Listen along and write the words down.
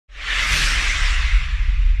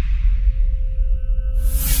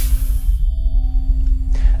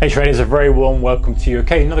Hey traders, a very warm welcome to you.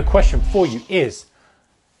 Okay, another question for you is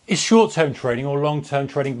short-term trading or long-term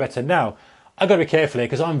trading better? Now, I've got to be careful here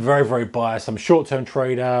because I'm very biased. I'm a short-term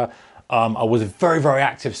trader. I was a very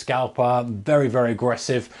active scalper, very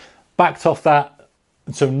aggressive. Backed off that,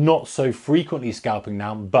 so not so frequently scalping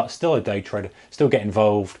now, but still a day trader, still get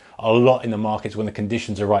involved a lot in the markets when the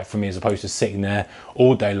conditions are right for me, as opposed to sitting there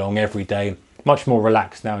all day long, every day. Much more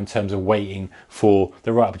relaxed now in terms of waiting for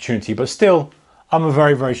the right opportunity, but still, I'm a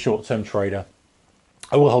very short-term trader.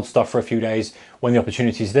 I will hold stuff for a few days when the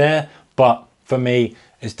opportunity is there, but for me,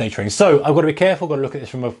 it's day trading. So I've got to be careful, got to look at this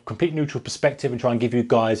from a complete neutral perspective and try and give you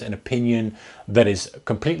guys an opinion that is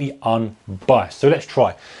completely unbiased. So let's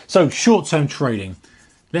try. So short-term trading.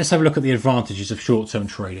 Let's have a look at the advantages of short-term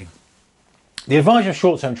trading. The advantage of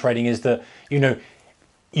short-term trading is that, you don't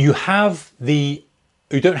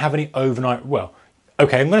have any overnight, well,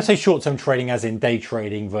 okay, I'm going to say short-term trading as in day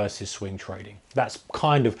trading versus swing trading. That's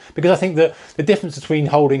kind of, because I think that the difference between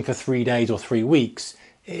holding for 3 days or 3 weeks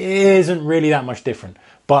isn't really that much different.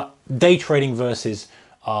 But day trading versus,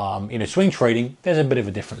 swing trading, there's a bit of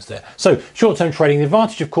a difference there. So short-term trading, the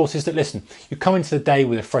advantage, of course, is that, listen, you come into the day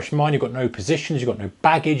with a fresh mind. You've got no positions, you've got no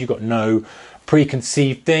baggage, you've got no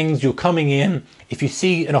preconceived things. You're coming in. If you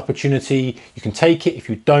see an opportunity, you can take it. If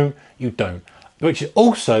you don't, you don't. Which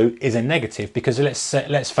also is a negative, because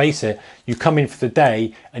let's face it, you come in for the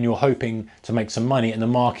day and you're hoping to make some money and the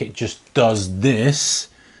market just does this.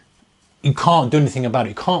 You can't do anything about it.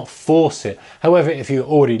 You can't force it. However, if you're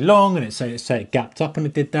already long and say it gapped up and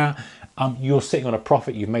it did that, you're sitting on a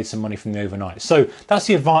profit. You've made some money from the overnight. So that's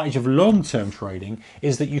the advantage of long-term trading,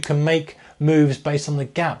 is that you can make moves based on the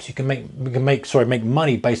gaps. You can make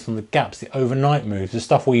money based on the gaps, the overnight moves, the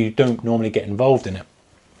stuff where you don't normally get involved in it.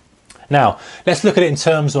 Now, let's look at it in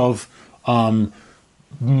terms of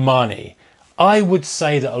money. I would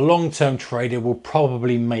say that a long-term trader will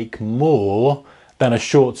probably make more than a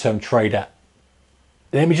short-term trader.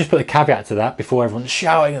 Let me just put a caveat to that before everyone's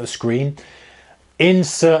shouting at the screen. In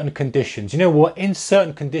certain conditions, you know what? In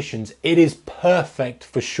certain conditions, it is perfect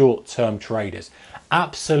for short-term traders.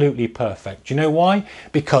 Absolutely perfect. Do you know why?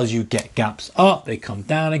 Because you get gaps up, they come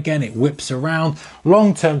down again, it whips around.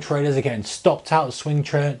 Long-term traders are getting stopped out, swing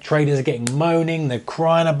traders are getting moaning, they're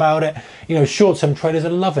crying about it. Short-term traders are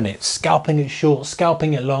loving it, scalping it short,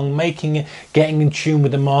 scalping it long, making it, getting in tune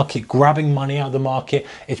with the market, grabbing money out of the market.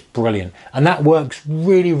 It's brilliant. And that works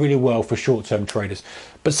really well for short-term traders.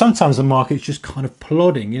 But sometimes the market's just kind of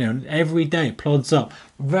plodding, every day it plods up.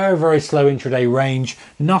 Very slow intraday range,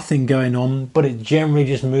 nothing going on, but it generally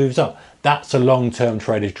just moves up. That's a long-term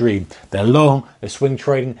trader's dream. They're long, they're swing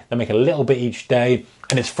trading, they make a little bit each day,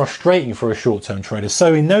 and it's frustrating for a short-term trader.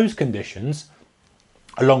 So in those conditions,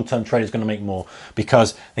 a long-term trader is going to make more,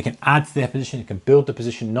 because they can add to their position, they can build the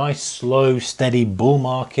position, nice, slow, steady bull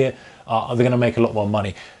market. They're going to make a lot more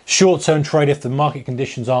money. Short-term trader, if the market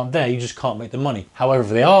conditions aren't there, you just can't make the money. However, if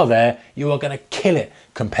they are there, you are going to kill it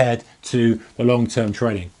compared to the long-term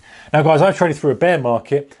trading. Now, guys, I've traded through a bear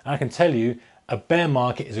market, and I can tell you, a bear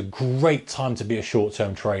market is a great time to be a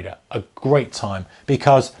short-term trader. A great time,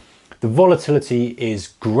 because the volatility is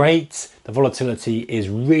great, the volatility is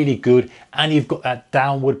really good, and you've got that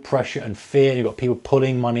downward pressure and fear. You've got people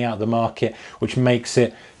pulling money out of the market, which makes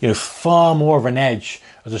it far more of an edge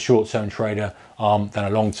as a short-term trader than a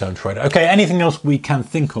long-term trader. Okay, anything else we can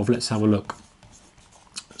think of? Let's have a look.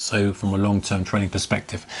 So from a long-term trading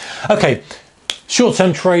perspective. Okay,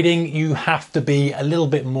 short-term trading, you have to be a little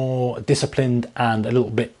bit more disciplined and a little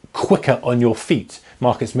bit quicker on your feet.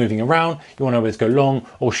 Market's moving around, you want to know whether to go long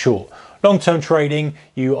or short. Long-term trading,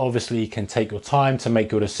 you obviously can take your time to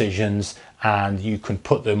make your decisions, and you can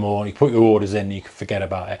put them on, you put your orders in, you can forget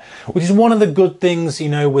about it. Which is one of the good things,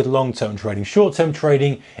 with long-term trading. Short-term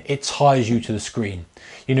trading, it ties you to the screen.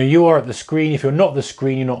 You are at the screen. If you're not at the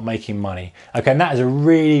screen, you're not making money. Okay, and that is a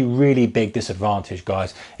really big disadvantage,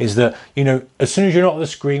 guys, is that, as soon as you're not at the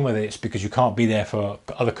screen, whether it's because you can't be there for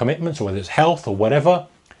other commitments or whether it's health or whatever,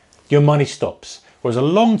 your money stops. Whereas a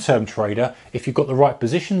long-term trader, if you've got the right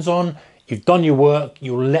positions on, you've done your work,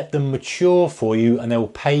 you'll let them mature for you, and they will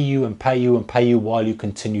pay you and pay you and pay you while you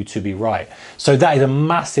continue to be right. So that is a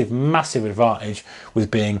massive advantage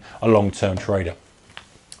with being a long-term trader.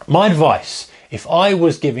 My advice, if I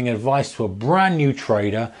was giving advice to a brand new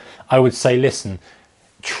trader, I would say, listen,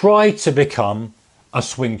 try to become a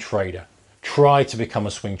swing trader. Try to become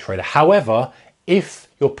a swing trader. However, if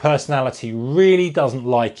your personality really doesn't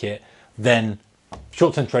like it, then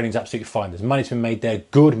short-term trading is absolutely fine. There's money to be made there,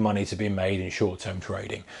 good money to be made in short-term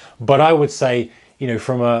trading. But I would say,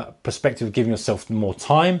 from a perspective of giving yourself more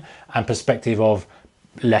time and perspective of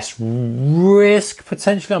less risk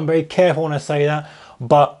potentially, I'm very careful when I say that,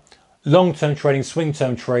 But long-term trading, swing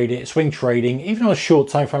trading, even on a short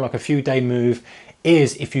time frame, like a few day move,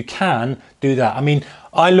 is, if you can, do that. I mean,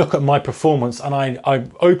 I look at my performance and I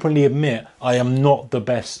openly admit I am not the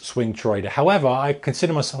best swing trader. However, I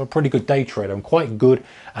consider myself a pretty good day trader. I'm quite good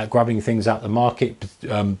at grabbing things out of the market,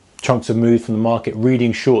 chunks of move from the market,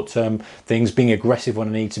 reading short-term things, being aggressive when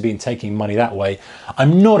I need to be, and taking money that way.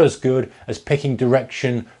 I'm not as good as picking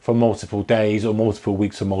direction for multiple days or multiple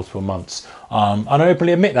weeks or multiple months. And I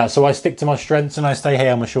openly admit that, so I stick to my strengths and I say,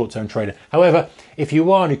 hey, I'm a short-term trader. However, if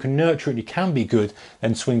you are and you can nurture it and you can be good,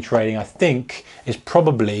 then swing trading, I think, is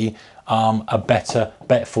probably a better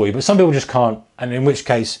bet for you. But some people just can't, and in which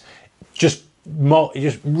case, just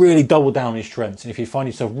really double down on your strengths. And if you find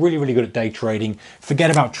yourself really, really good at day trading,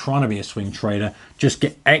 forget about trying to be a swing trader. Just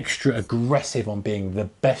get extra aggressive on being the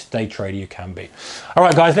best day trader you can be. All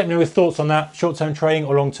right, guys, let me know your thoughts on that. Short-term trading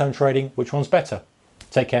or long-term trading, which one's better?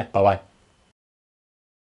 Take care. Bye-bye.